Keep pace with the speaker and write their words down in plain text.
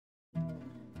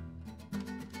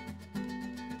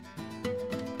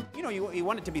you know, you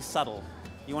want it to be subtle.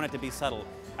 You want it to be subtle.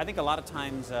 I think a lot of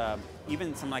times,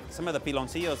 even some of the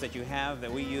piloncillos that you have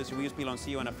that we use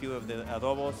piloncillo in a few of the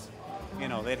adobos. You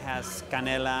know, it has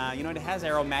canela. You know, it has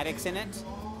aromatics in it,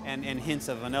 and hints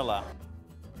of vanilla.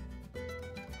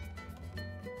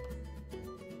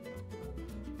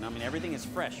 I mean, everything is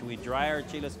fresh. We dry our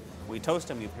chiles, we toast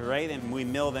them, we puree them, we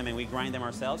mill them, and we grind them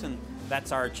ourselves, and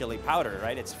that's our chili powder,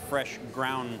 right? It's fresh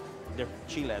ground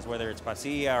chiles, whether it's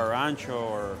pasilla or ancho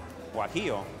or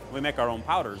guajillo. We make our own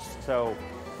powders. So,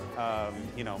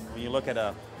 you know, when you look at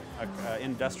a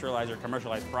industrialized or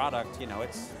commercialized product, you know,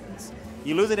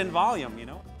 you lose it in volume, you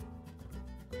know?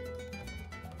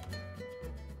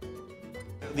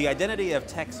 The identity of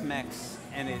Tex-Mex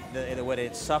and what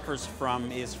it suffers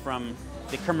from is from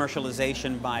the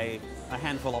commercialization by a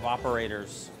handful of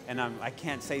operators. And I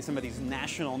can't say some of these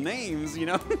national names, you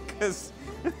know, because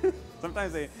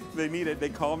sometimes they need it. They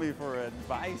call me for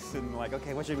advice and like,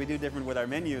 okay, what should we do different with our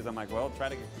menus? I'm like, well, try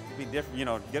to be different, you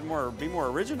know, be more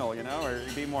original, you know, or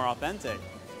be more authentic.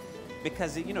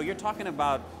 Because, you know, you're talking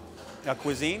about a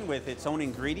cuisine with its own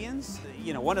ingredients.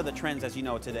 You know, one of the trends, as you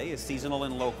know, today is seasonal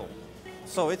and local.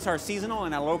 So it's our seasonal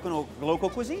and our local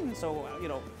cuisine. So, you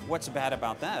know, what's bad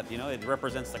about that? You know, it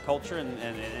represents the culture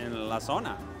in La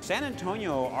Zona. San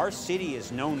Antonio, our city,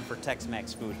 is known for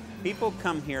Tex-Mex food. People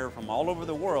come here from all over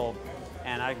the world,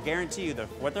 and I guarantee you that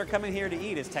what they're coming here to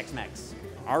eat is Tex-Mex.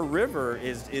 Our river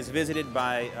is visited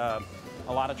by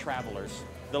a lot of travelers.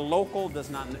 The local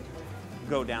does not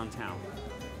go downtown,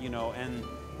 you know, and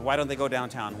why don't they go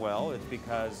downtown? Well, it's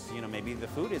because, you know, maybe the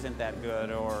food isn't that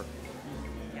good, or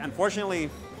unfortunately,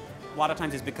 a lot of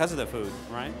times it's because of the food,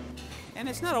 right? And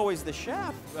it's not always the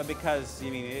chef, because, I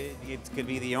mean, it could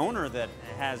be the owner that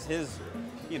has his,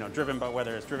 you know,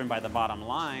 whether it's driven by the bottom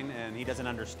line, and he doesn't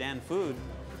understand food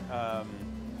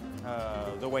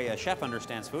the way a chef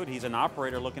understands food. He's an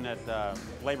operator looking at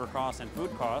labor costs and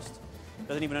food costs,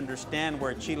 doesn't even understand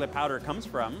where chile powder comes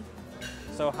from.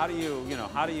 So how do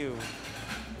you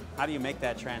make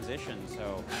that transition?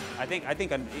 So I think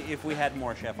if we had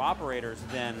more chef operators,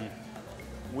 then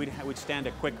we'd stand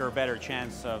a quicker, better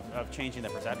chance of changing the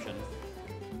perception.